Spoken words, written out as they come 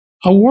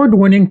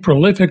Award-winning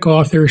prolific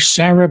author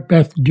Sarah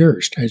Beth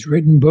Durst has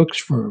written books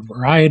for a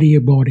variety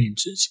of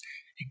audiences,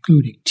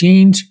 including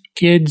teens,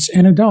 kids,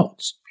 and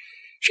adults.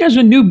 She has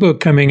a new book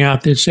coming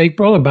out this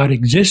April about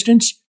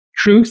existence,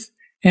 truth,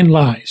 and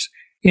lies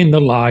in the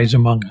lies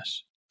among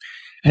us.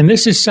 And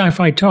this is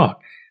Sci-Fi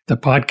Talk, the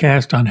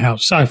podcast on how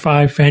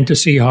sci-fi,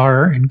 fantasy,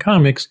 horror, and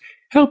comics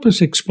help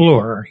us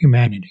explore our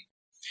humanity.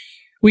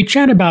 We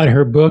chat about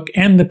her book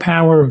and the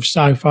power of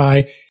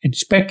sci-fi and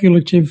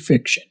speculative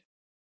fiction.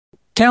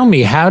 Tell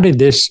me, how did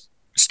this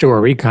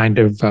story kind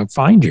of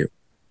find you?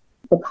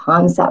 The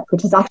concept,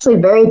 which is actually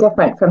very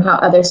different from how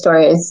other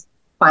stories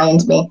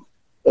find me.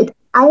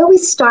 I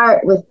always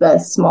start with the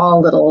small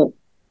little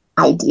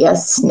idea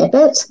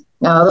snippet,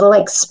 a little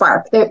like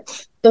spark.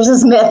 There's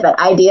this myth that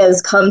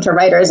ideas come to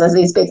writers as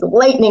these big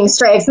lightning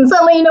strikes, and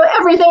suddenly you know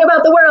everything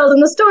about the world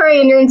and the story,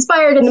 and you're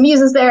inspired, and the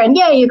muse is there, and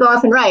yay, you go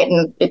off and write.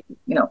 And it,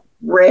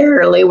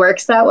 rarely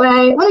works that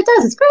way. When it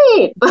does, it's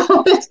great.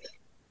 But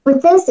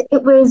with this,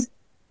 it was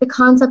the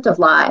concept of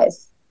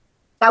lies.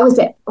 That was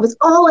it. It was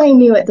all I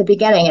knew at the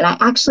beginning. And I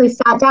actually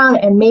sat down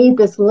and made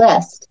this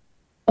list.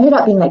 It ended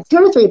up being like 2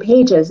 or 3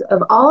 pages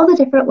of all the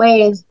different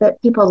ways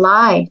that people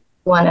lie to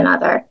one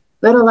another.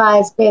 Little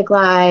lies, big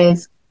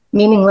lies,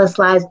 meaningless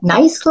lies,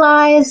 nice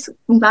lies,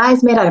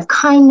 lies made out of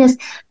kindness.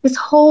 This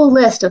whole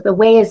list of the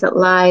ways that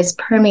lies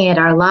permeate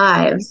our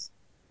lives.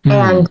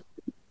 And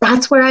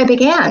that's where I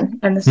began.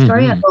 And the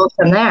story unfolds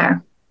from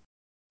there.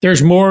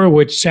 There's more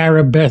with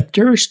Sarah Beth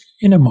Durst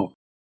in a moment.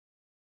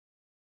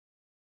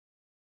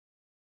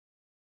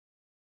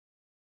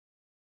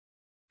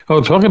 Oh,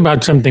 talk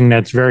about something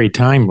that's very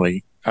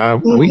timely.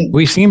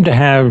 We seem to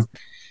have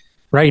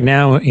right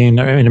now in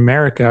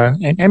America,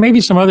 and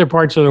maybe some other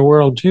parts of the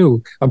world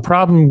too, a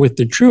problem with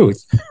the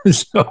truth.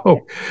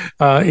 So,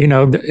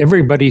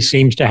 everybody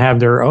seems to have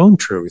their own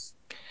truth,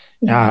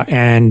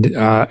 and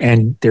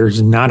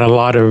there's not a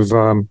lot of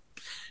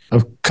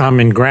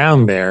common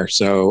ground there.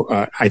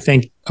 So, I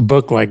think a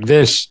book like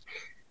this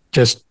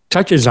just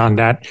touches on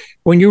that.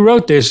 When you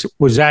wrote this,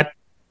 was that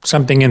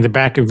something in the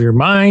back of your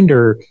mind,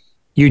 or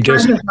you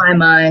just front of my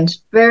mind?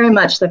 Very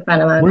much the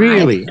front of my mind.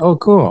 Really? Oh,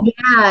 cool.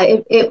 Yeah,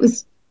 it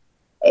was.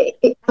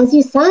 As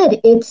you said,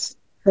 it's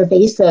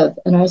pervasive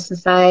in our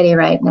society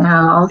right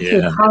now, all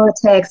through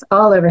politics,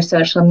 all over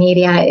social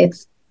media.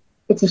 It's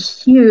a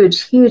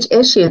huge, huge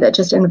issue that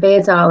just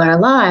invades all our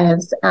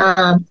lives.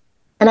 And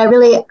I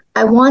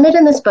wanted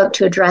in this book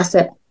to address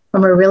it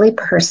from a really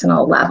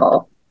personal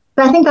level.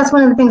 But I think that's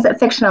one of the things that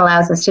fiction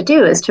allows us to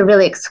do, is to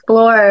really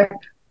explore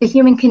the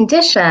human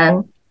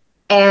condition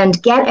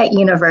and get at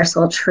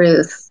universal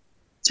truth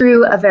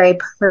through a very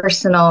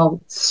personal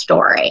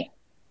story.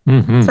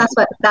 So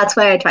that's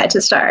why I tried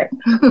to start.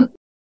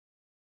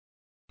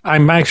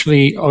 I'm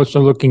actually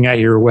also looking at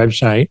your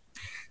website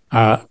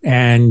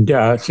and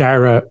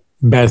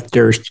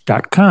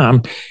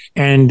sarahbethdurst.com,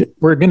 and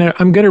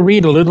I'm gonna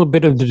read a little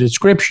bit of the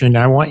description.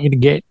 I want you to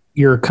get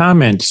your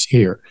comments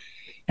here.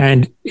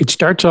 And it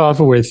starts off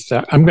with,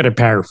 I'm going to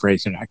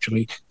paraphrase it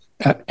actually.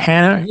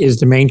 Hannah is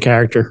the main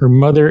character. Her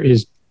mother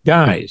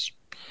dies.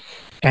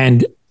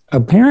 And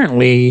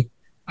apparently,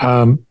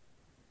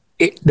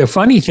 the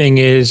funny thing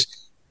is,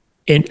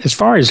 as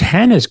far as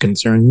Hannah's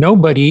concerned,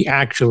 nobody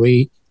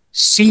actually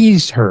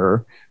sees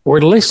her or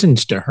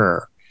listens to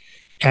her.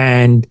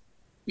 And,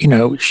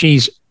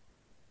 she's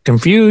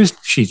confused.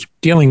 She's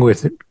dealing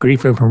with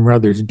grief of her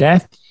mother's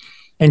death.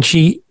 And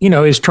she,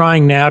 is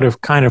trying now to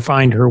kind of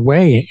find her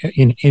way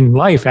in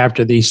life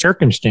after these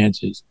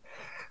circumstances.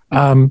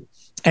 And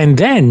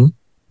then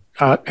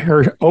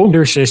her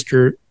older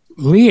sister,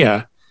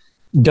 Leah,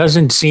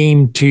 doesn't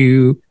seem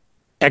to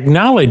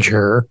acknowledge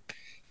her.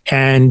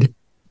 And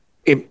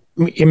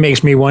it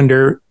makes me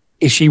wonder,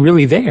 is she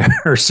really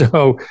there?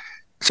 So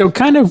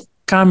kind of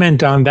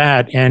comment on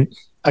that. And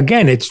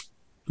again, it's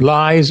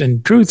lies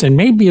and truth, and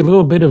maybe a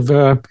little bit of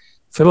a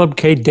Philip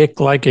K.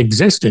 Dick-like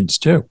existence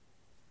too.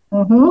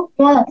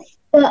 Yeah.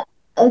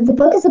 The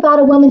book is about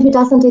a woman who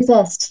doesn't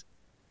exist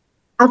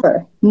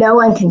ever. No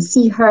one can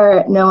see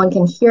her. No one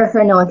can hear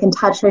her. No one can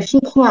touch her. She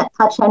can't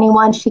touch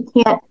anyone. She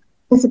can't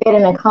participate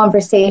in a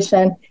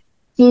conversation.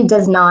 She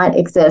does not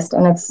exist,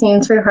 and it's seen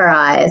through her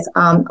eyes,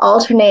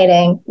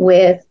 alternating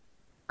with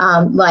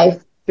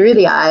life through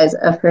the eyes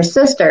of her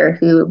sister,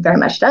 who very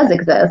much does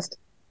exist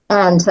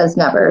and has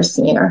never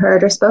seen or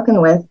heard or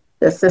spoken with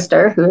this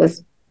sister, who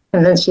is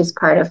convinced she's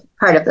part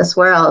of this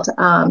world.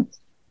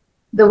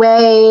 The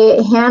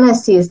way Hannah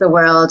sees the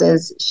world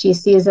is she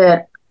sees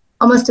it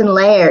almost in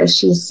layers.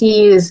 She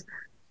sees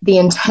the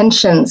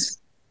intentions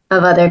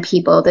of other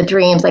people, the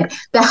dreams, like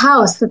the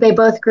house that they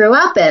both grew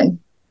up in.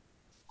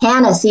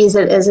 Hannah sees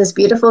it as this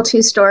beautiful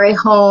 2-story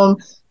home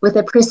with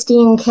a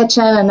pristine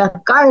kitchen and a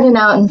garden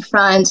out in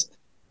front.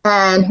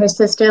 And her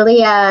sister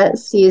Leah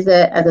sees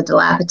it as a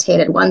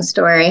dilapidated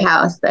 1-story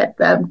house that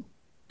the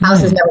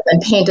house has never been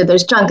painted.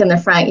 There's junk in the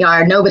front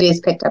yard. Nobody's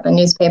picked up a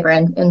newspaper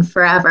in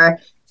forever.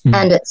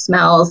 And it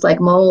smells like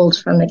mold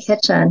from the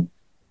kitchen.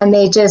 And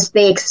they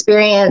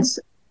experience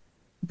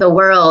the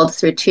world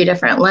through 2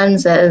 different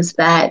lenses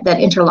that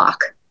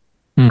interlock.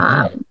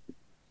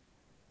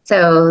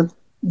 So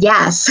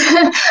yes,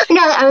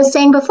 no, I was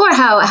saying before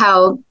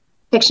how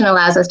fiction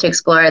allows us to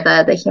explore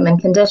the human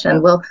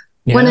condition. Well,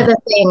 one of Yeah. the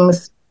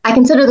things I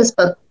consider this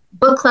book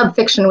club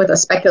fiction with a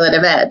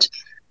speculative edge,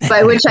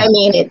 by which I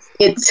mean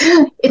it's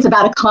it's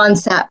about a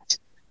concept,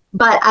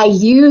 but I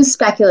use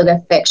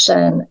speculative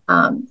fiction.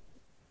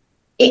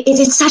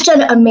 It's such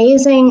an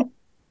amazing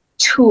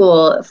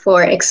tool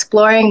for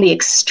exploring the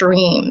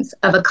extremes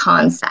of a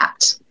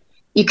concept.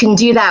 You can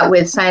do that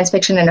with science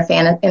fiction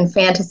and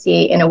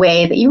fantasy in a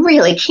way that you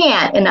really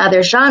can't in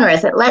other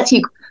genres. It lets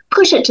you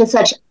push it to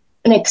such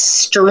an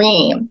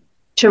extreme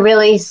to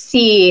really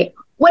see,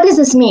 what does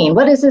this mean?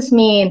 What does this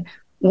mean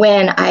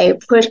when I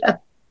push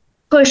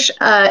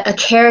a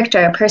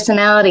character, a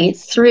personality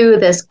through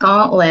this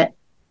gauntlet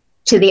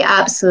to the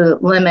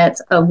absolute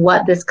limits of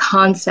what this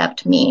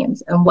concept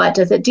means, and what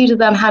does it do to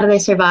them? How do they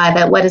survive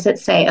it? What does it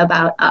say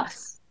about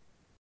us?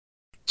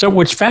 So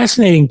what's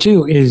fascinating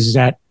too is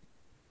that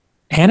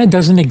Hannah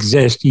doesn't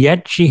exist,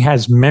 yet she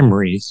has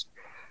memories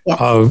Yes.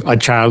 of a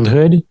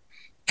childhood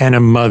and a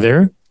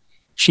mother.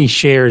 She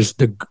feels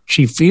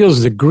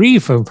the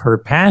grief of her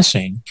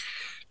passing,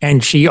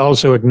 and she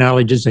also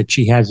acknowledges that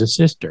she has a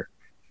sister.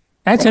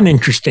 That's an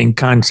interesting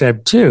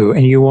concept too.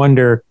 And you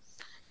wonder,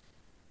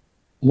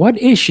 what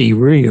is she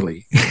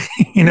really?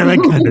 That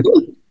kind of.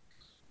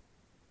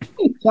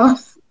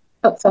 Yes.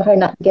 Oh, so hard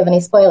not to give any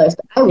spoilers,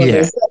 but I will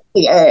resist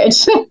the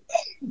urge.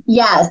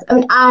 Yes. I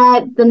mean,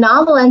 the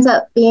novel ends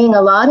up being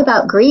a lot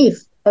about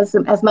grief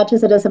as much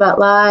as it is about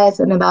lies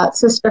and about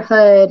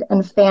sisterhood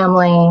and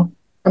family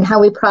and how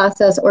we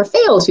process or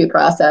fail to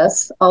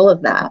process all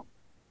of that.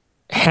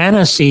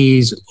 Hannah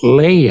sees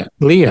Leah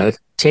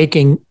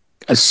taking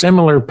a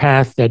similar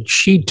path that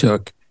she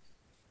took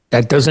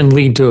that doesn't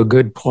lead to a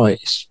good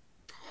place.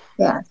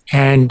 Yeah.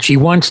 And she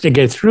wants to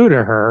get through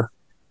to her,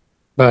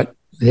 but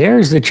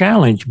there's the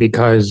challenge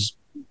because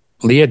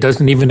Leah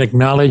doesn't even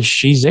acknowledge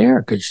she's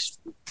there because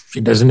she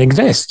doesn't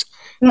exist.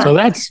 Yeah. So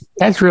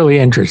that's really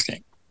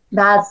interesting.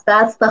 That's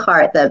the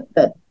heart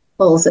that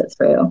pulls it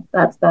through.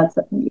 That's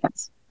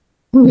yes.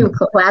 You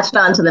latched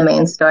onto the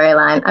main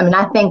storyline. I mean,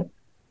 I think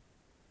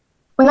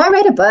when I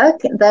write a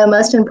book, the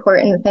most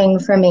important thing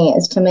for me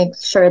is to make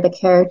sure the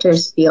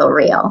characters feel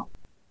real,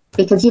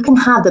 because you can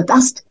have the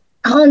best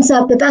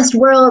concept, the best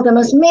world, the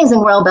most amazing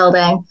world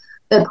building,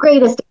 the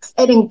greatest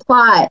exciting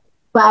plot,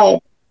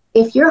 but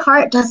if your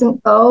heart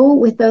doesn't go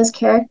with those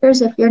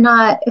characters, if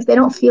they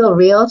don't feel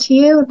real to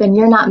you, then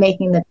you're not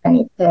making the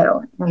journey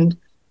too, and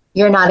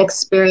you're not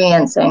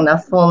experiencing the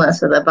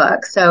fullness of the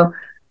book. So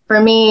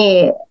for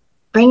me,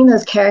 bringing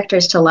those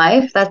characters to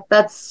life,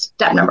 that's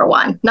step number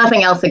one.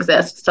 Nothing else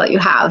exists till you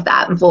have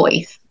that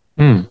voice.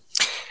 Mm.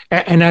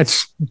 And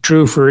that's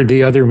true for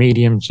the other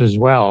mediums as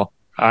well.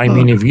 I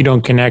mean, if you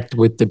don't connect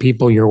with the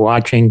people you're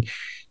watching,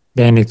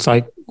 then it's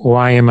like,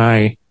 why am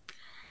I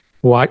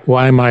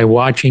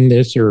watching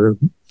this, or,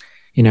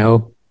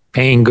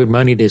 paying good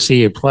money to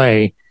see a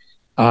play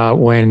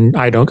when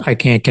I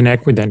can't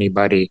connect with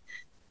anybody?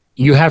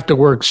 You have to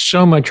work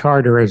so much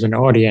harder as an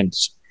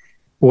audience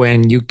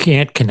when you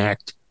can't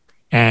connect,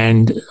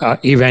 and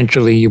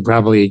eventually you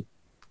probably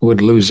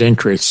would lose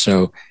interest.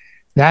 So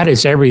that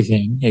is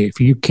everything. If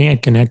you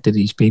can't connect to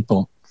these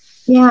people,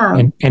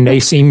 and they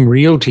seem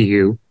real to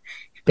you,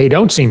 they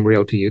don't seem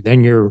real to you,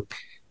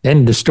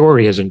 then the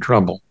story is in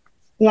trouble.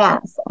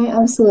 Yes, I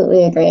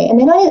absolutely agree.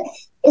 And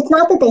it's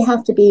not that they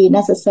have to be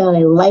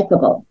necessarily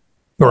likable.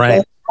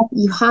 Right.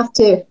 You have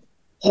to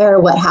care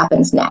what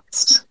happens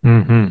next.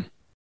 Mm-hmm.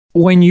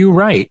 When you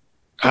write,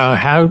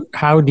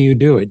 how do you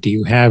do it? Do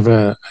you have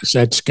a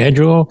set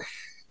schedule?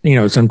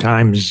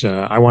 Sometimes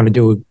I want to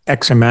do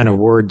X amount of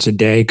words a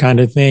day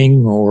kind of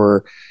thing,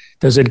 or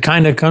does it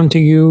kind of come to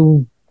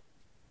you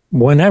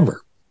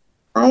whenever?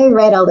 I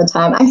write all the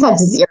time. I have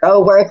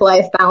zero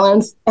work-life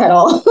balance at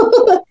all.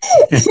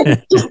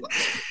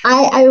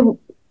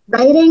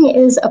 Writing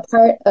is a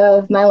part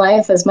of my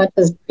life as much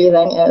as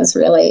breathing is,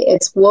 really.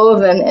 It's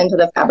woven into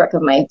the fabric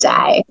of my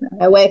day.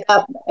 I wake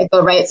up, I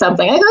go write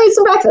something. I go eat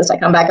some breakfast. I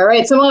come back, I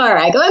write some more.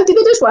 I go empty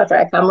the dishwasher.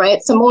 I come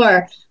write some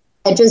more.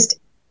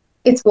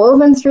 It's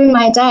woven through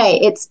my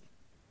day.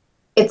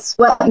 It's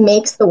what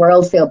makes the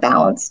world feel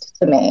balanced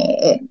to me.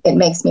 It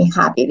makes me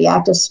happy. The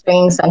act of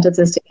stringing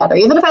sentences together.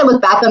 Even if I look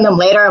back on them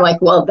later, I'm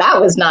like, well, that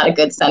was not a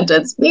good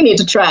sentence. We need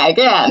to try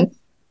again.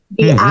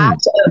 The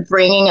act of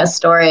bringing a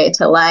story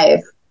to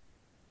life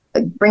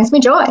brings me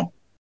joy.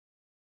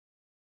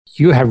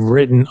 You have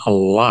written a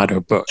lot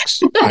of books.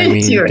 I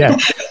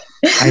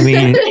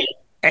mean,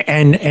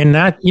 and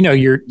not,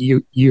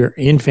 you're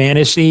in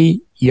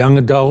fantasy, young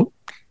adult,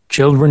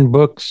 children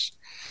books,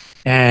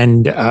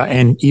 and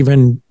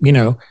even,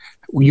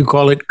 you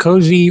call it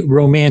cozy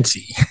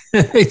romancy.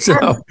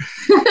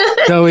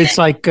 So it's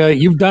like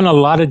you've done a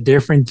lot of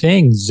different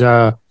things.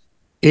 It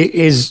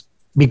is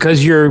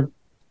because you're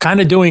kind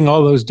of doing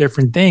all those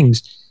different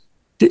things.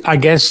 I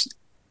guess,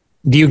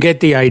 do you get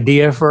the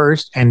idea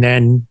first, and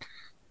then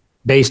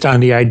based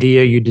on the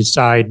idea, you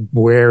decide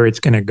where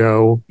it's going to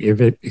go, if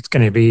it's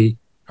going to be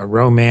a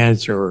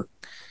romance or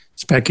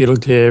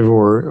speculative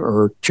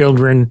or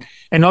children,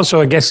 and also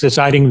I guess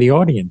deciding the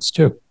audience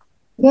too.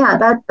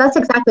 Yeah, that's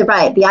exactly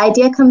right. The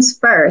idea comes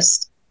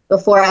first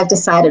before I've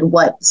decided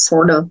what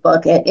sort of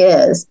book it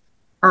is.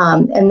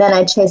 And then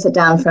I chase it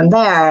down from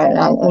there.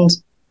 And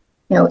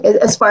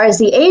as far as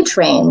the age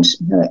range,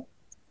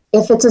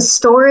 if it's a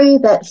story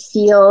that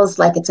feels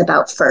like it's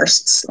about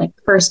firsts, like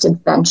first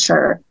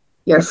adventure,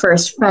 your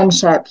first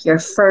friendship, your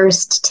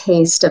first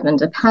taste of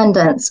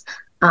independence,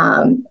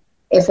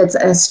 if it's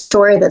a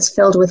story that's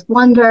filled with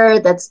wonder,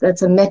 that's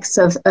a mix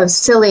of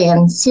silly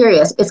and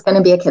serious, it's going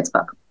to be a kid's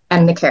book.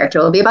 And the character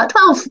will be about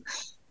 12.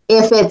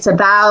 If it's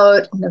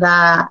about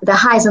the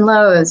highs and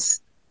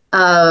lows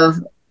of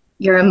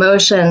your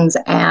emotions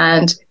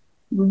and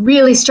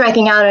really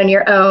striking out on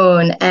your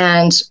own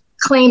and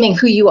claiming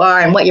who you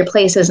are and what your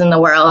place is in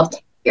the world,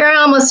 you're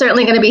almost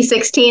certainly going to be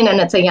 16 and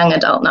it's a young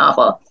adult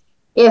novel.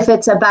 If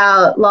it's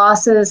about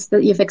losses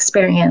that you've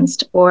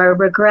experienced or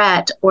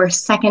regret or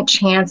second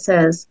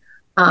chances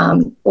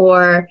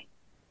or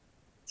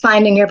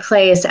finding your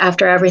place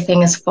after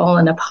everything has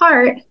fallen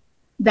apart,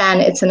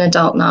 then it's an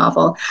adult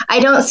novel. I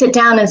don't sit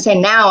down and say,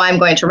 now I'm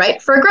going to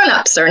write for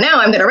grown-ups or now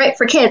I'm going to write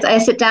for kids. I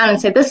sit down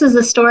and say, this is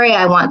the story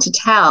I want to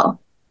tell.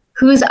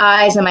 Whose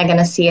eyes am I going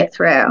to see it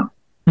through?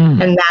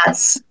 And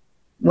that's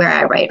where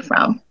I write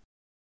from.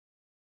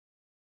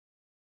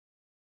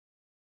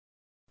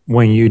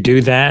 When you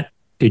do that,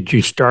 did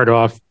you start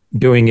off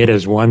doing it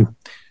as one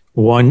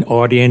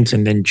audience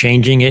and then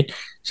changing it,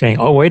 saying,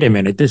 oh, wait a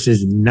minute, this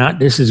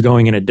is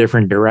going in a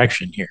different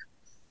direction here?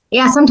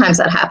 Yeah, sometimes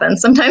that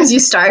happens. Sometimes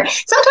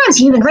sometimes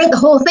you even write the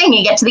whole thing.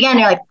 You get to the end,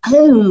 you're like,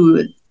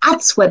 oh,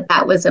 that's what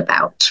that was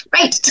about,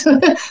 right?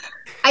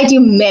 I do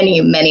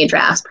many, many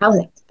drafts, probably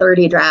like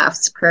 30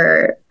 drafts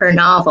per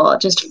novel,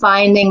 just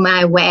finding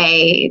my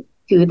way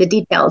to the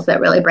details that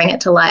really bring it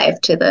to life,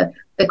 to the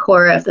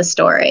core of the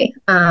story.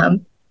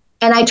 And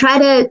I try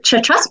to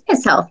trust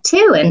myself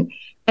too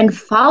and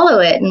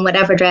follow it in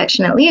whatever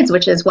direction it leads,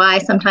 which is why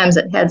sometimes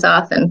it heads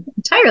off in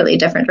entirely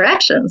different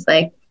directions.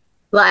 Like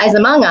Lies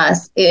Among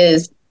Us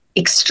is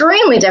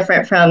extremely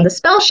different from The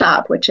Spell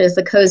Shop, which is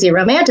the cozy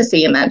romantasy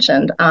you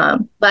mentioned.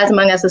 Lies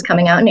Among Us is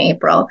coming out in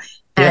April,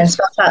 and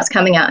Spell Shop's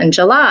coming out in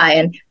July.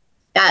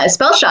 And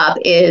Spell Shop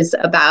is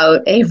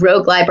about a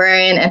rogue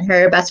librarian and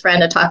her best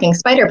friend, a talking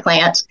spider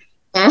plant.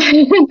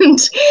 And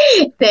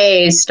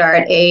they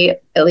start a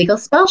illegal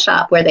spell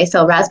shop where they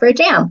sell raspberry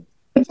jam,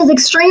 which is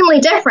extremely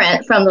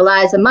different from The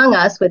Lies Among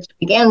Us, which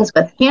begins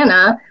with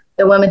Hannah,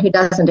 the woman who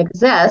doesn't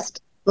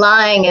exist,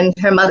 lying in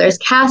her mother's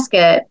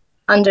casket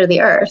under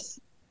the earth.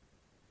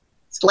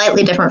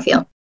 Slightly different feel.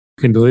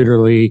 You could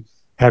literally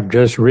have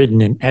just written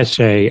an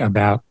essay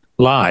about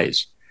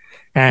lies.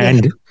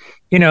 And,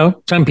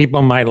 some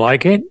people might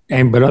like it,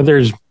 but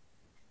others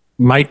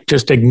might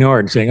just ignore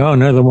it, saying, oh,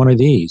 another one of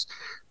these.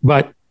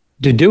 But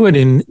to do it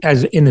in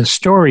a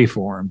story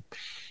form,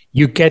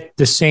 you get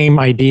the same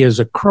ideas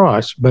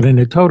across, but in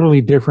a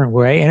totally different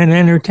way and an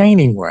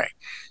entertaining way.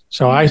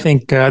 So I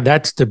think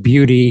that's the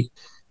beauty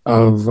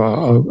of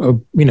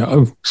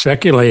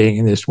speculating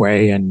in this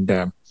way. And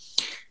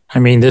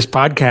this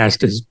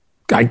podcast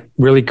I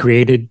really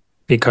created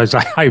because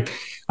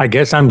I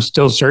guess I'm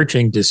still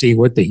searching to see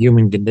what the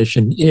human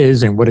condition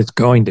is and what it's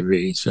going to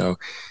be. So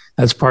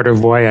that's part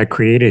of why I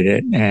created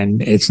it.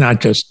 And it's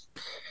not just,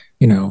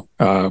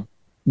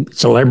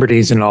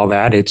 celebrities and all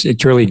that.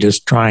 It's really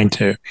just trying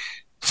to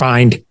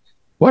find,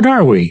 what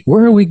are we?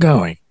 Where are we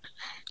going?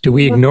 Do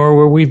we ignore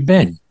where we've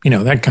been?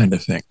 That kind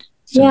of thing.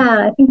 So,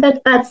 yeah, I think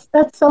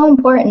that's so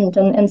important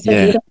and so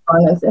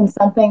beautiful, and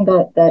something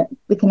that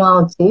we can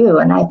all do.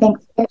 And I think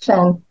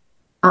fiction,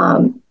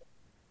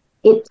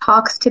 it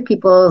talks to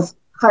people's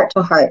heart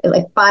to heart. It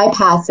like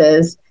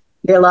bypasses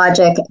your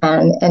logic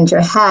and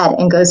your head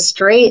and goes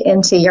straight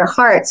into your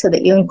heart so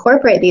that you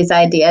incorporate these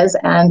ideas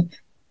and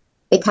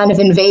they kind of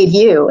invade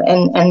you.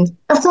 And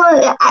that's all.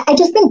 I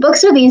just think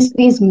books are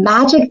these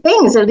magic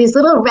things. They're these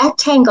little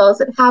rectangles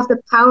that have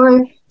the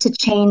power to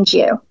change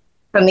you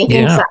from the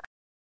inside.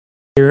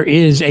 There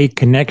is a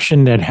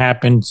connection that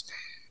happens,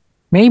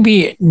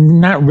 maybe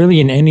not really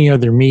in any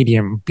other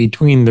medium,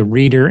 between the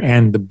reader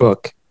and the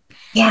book.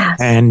 Yes.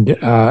 And,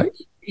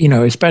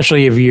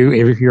 especially if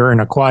you're in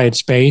a quiet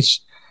space,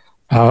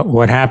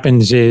 what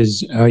happens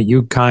is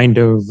you kind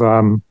of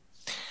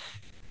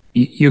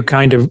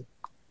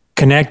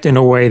connect in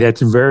a way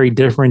that's very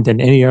different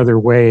than any other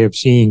way of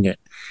seeing it.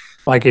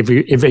 Like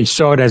if they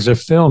saw it as a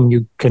film,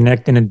 you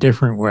connect in a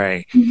different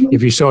way. Mm-hmm.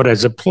 If you saw it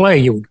as a play,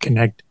 you would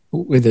connect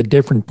with a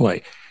different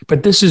play.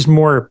 But this is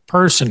more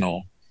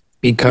personal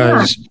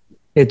because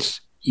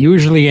it's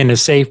usually in a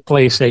safe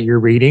place that you're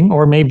reading,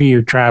 or maybe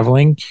you're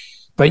traveling,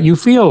 but you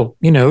feel,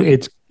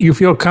 you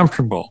feel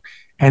comfortable,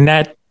 and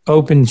that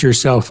opens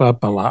yourself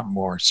up a lot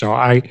more. So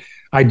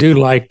I do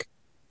like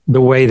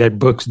the way that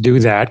books do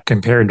that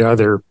compared to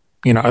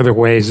other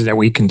ways that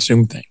we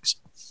consume things.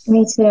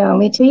 Me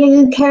too.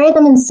 You carry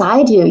them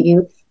inside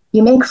you.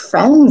 You make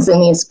friends in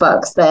these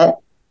books that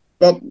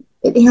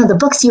the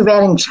books you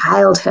read in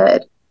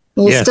childhood,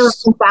 And you still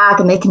Yes. think back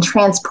and they can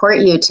transport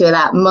you to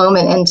that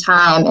moment in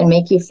time and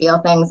make you feel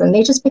things. And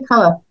they just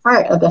become a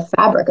part of the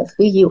fabric of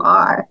who you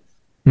are.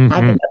 I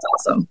Mm-hmm. think that's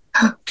awesome.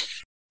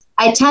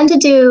 I tend to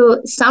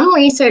do some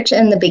research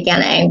in the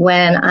beginning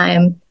when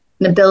I'm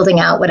building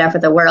out whatever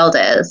the world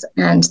is.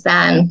 And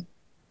then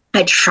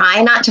I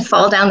try not to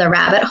fall down the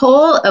rabbit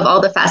hole of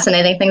all the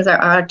fascinating things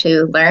there are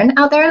to learn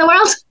out there in the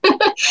world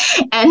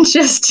and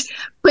just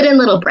put in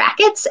little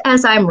brackets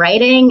as I'm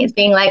writing,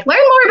 being like, learn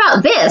more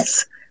about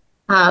this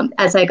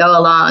as I go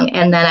along.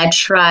 And then I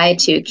try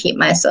to keep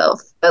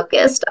myself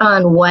focused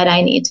on what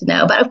I need to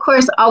know. But of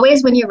course,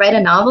 always when you write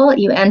a novel,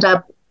 you end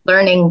up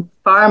learning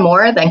far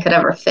more than could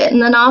ever fit in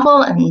the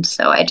novel. And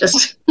so I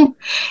just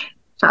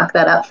chalk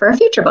that up for a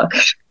future book.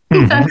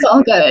 Mm-hmm. That's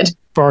all good. As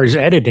far as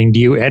editing, do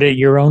you edit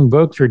your own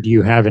books or do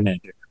you have an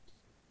editor?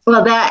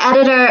 Well, the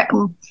editor,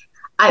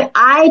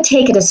 I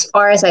take it as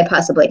far as I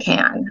possibly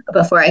can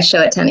before I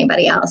show it to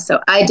anybody else. So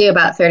I do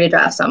about 30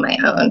 drafts on my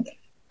own.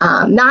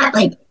 Not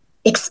like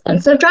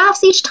expensive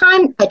drafts each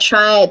time.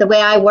 The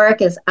way I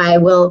work is I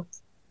will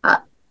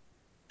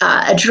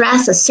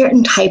address a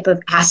certain type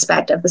of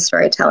aspect of the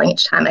storytelling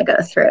each time I go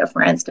through.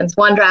 For instance,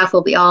 one draft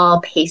will be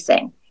all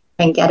pacing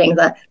and getting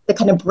the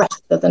kind of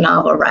breadth of the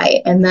novel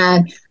right. And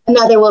then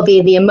another will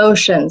be the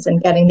emotions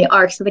and getting the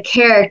arcs of the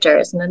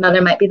characters. And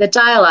another might be the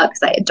dialogue,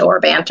 because I adore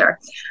banter.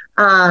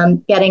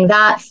 Getting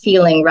that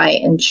feeling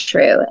right and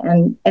true.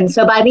 And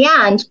so by the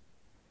end,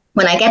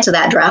 when I get to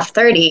that draft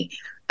 30,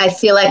 I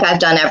feel like I've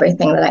done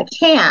everything that I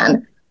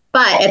can.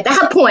 But at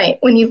that point,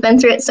 when you've been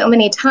through it so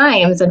many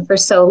times and for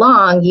so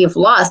long, you've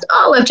lost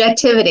all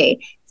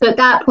objectivity. So at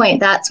that point,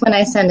 that's when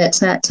I send it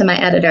to my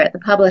editor at the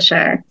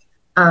publisher.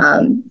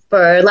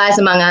 For Lies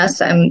Among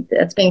Us,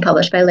 it's being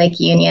published by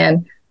Lake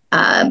Union.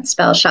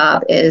 Spell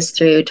Shop is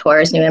through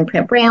Tor's new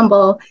imprint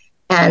Bramble,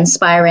 and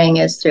Spyring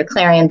is through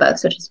Clarion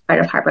Books, which is part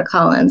of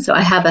HarperCollins. So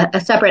I have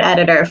a separate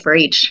editor for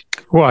each.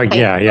 Well,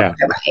 yeah.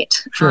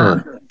 Right.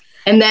 Sure.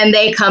 And then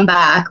they come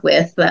back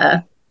with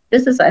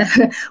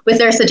with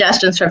their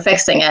suggestions for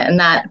fixing it. And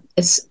that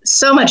is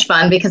so much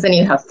fun because then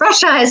you have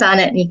fresh eyes on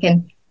it and you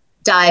can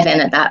dive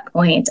in at that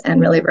point and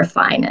really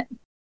refine it.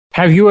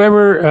 Have you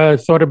ever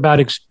thought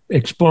about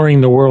exploring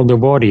the world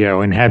of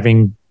audio and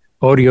having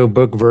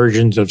audiobook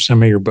versions of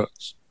some of your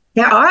books?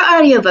 There are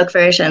audiobook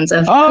versions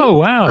of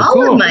all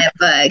of my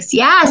books.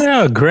 Yes.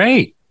 Oh,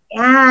 great.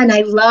 Yeah, and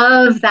I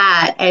love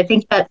that. I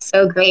think that's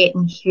so great.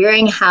 And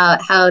hearing how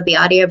the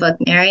audiobook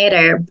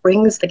narrator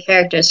brings the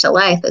characters to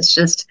life, it's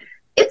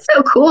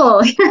so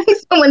cool. Hearing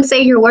someone say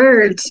your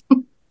words.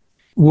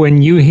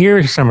 When you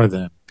hear some of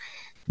them,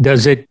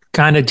 does it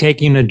kind of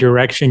take you in a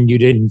direction you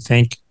didn't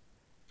think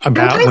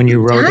about Sometimes when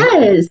you wrote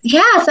it?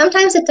 Yeah,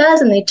 sometimes it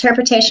does. And the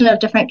interpretation of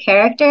different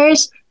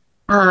characters,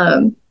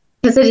 because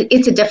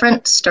it's a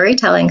different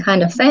storytelling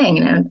kind of thing.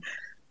 And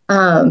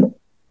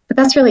but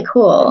that's really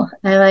cool.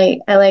 I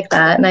like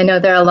that. And I know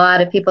there are a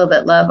lot of people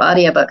that love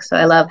audiobooks, so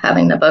I love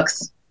having the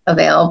books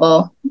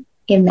available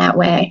in that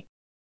way.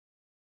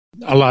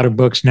 A lot of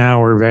books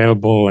now are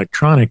available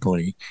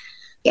electronically.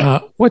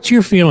 Yeah. What's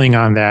your feeling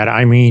on that?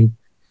 I mean,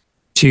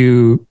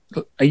 you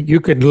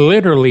could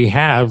literally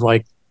have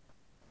like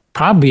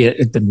probably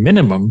at the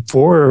minimum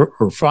 4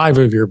 or 5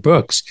 of your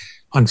books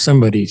on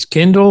somebody's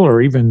Kindle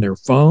or even their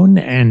phone,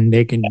 and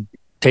they can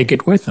take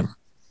it with them.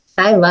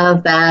 I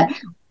love that.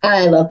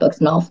 I love books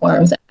in all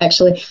forms,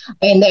 actually. I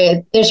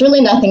mean, there's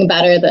really nothing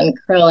better than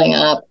curling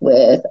up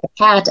with a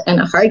cat and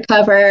a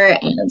hardcover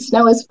and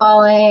snow is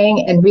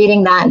falling and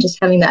reading that and just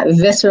having that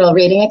visceral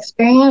reading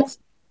experience.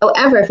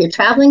 However, if you're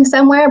traveling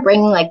somewhere,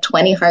 bringing like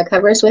 20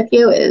 hardcovers with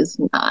you is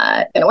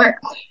not going to work.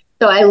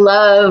 So I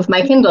love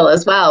my Kindle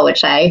as well,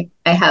 which I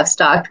have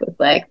stocked with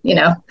a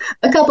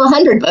couple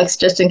hundred books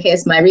just in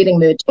case my reading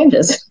mood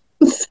changes.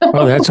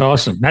 Oh, that's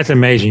awesome. That's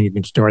amazing. You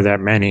can store that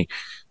many.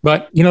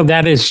 But,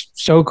 that is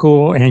so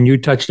cool. And you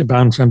touched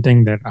upon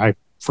something that I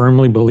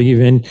firmly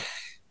believe in,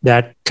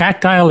 that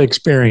tactile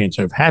experience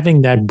of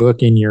having that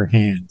book in your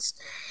hands.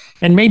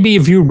 And maybe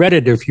if you read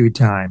it a few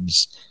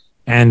times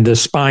and the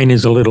spine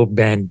is a little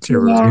bent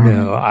or,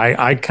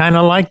 I kind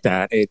of like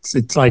that.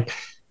 It's like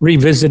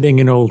revisiting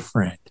an old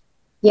friend.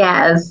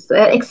 Yes,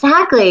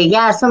 exactly.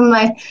 Yeah, some of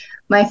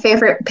my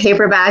favorite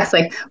paperbacks,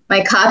 like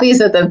my copies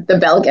of the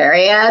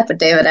Belgariad by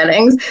David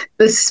Eddings,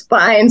 the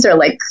spines are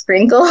like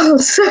crinkled,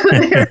 so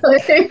they're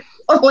like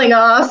falling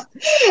off,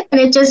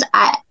 and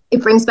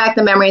it brings back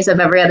the memories of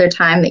every other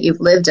time that you've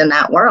lived in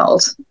that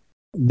world.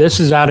 This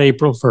is out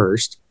April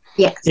 1st.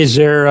 Yes. Is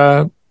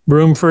there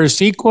room for a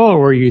sequel,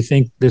 or you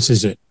think this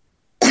is it?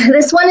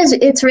 This one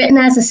it's written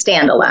as a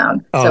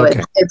standalone, so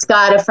okay. It's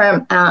got a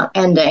firm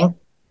ending.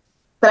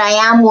 But I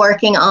am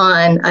working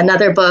on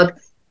another book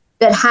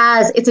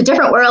that it's a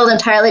different world,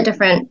 entirely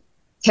different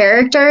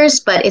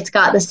characters, but it's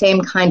got the same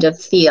kind of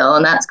feel.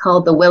 And that's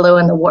called The Willow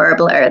and the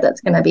Warbler.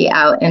 That's going to be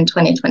out in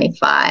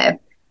 2025.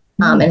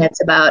 And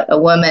it's about a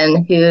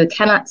woman who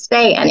cannot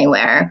stay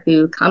anywhere,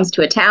 who comes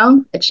to a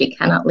town that she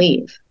cannot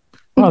leave.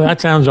 Oh, that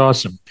sounds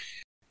awesome.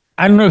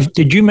 I don't know,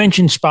 did you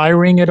mention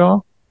Spyring at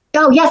all?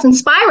 Oh, yes. And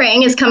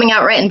Spyring is coming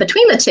out right in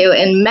between the two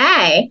in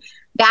May.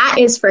 That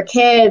is for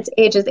kids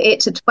ages 8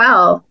 to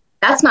 12.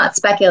 That's not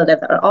speculative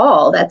at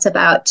all. That's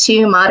about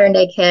two modern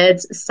day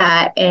kids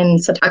set in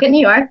Setauket,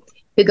 New York,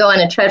 who go on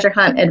a treasure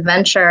hunt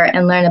adventure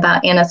and learn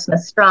about Anna Smith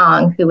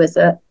Strong, who was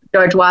a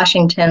George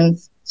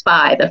Washington's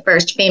spy, the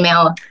first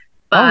female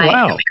spy. Oh,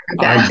 wow.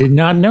 I did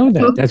not know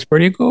that. That's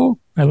pretty cool.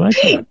 I like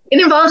that.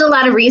 It involved a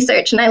lot of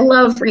research, and I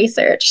love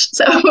research.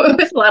 So it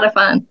was a lot of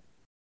fun.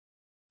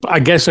 I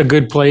guess a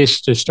good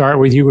place to start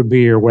with you would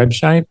be your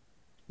website.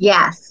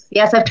 Yes.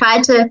 I've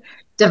tried to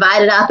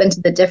divide it up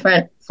into the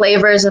different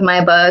flavors of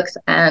my books,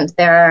 and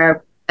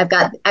I've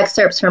got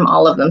excerpts from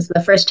all of them. So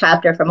the first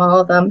chapter from all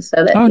of them,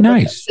 so that people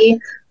can see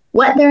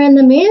what they're in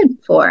the mood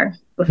for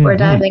before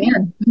diving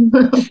in.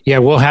 Yeah,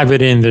 we'll have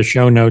it in the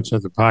show notes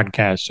of the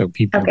podcast so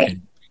people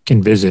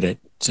can visit it.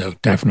 So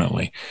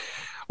definitely.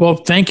 Well,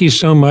 thank you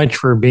so much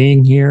for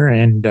being here,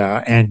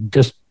 and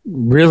just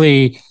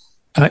really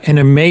an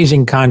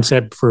amazing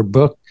concept for a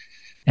book.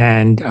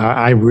 And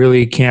I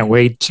really can't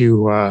wait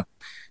to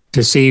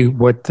see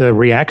what the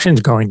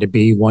reaction's going to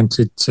be once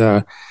it's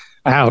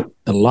out.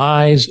 The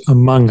Lies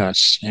Among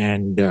Us,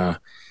 and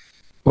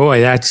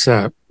boy, that's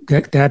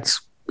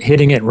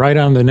hitting it right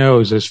on the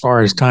nose as far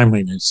as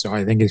timeliness. So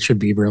I think it should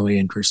be really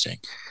interesting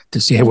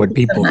to see what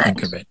people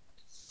think of it.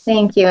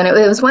 Thank you, and it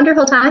was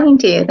wonderful talking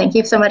to you. Thank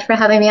you so much for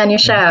having me on your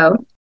show.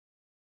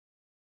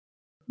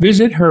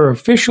 Visit her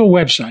official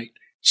website,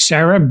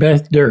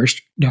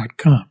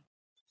 sarahbethdurst.com.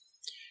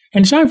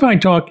 And Sci-Fi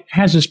Talk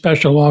has a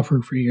special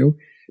offer for you,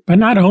 but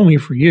not only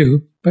for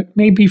you, but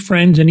maybe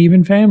friends and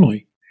even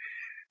family.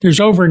 There's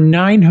over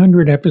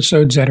 900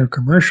 episodes that are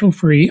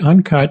commercial-free,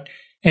 uncut,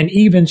 and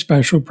even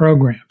special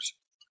programs.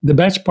 The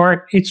best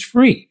part, it's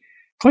free.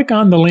 Click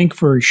on the link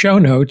for show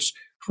notes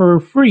for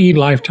free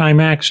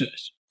lifetime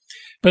access.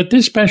 But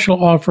this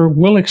special offer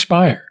will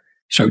expire,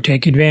 so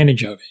take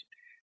advantage of it.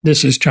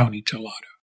 This is Tony Tillotto.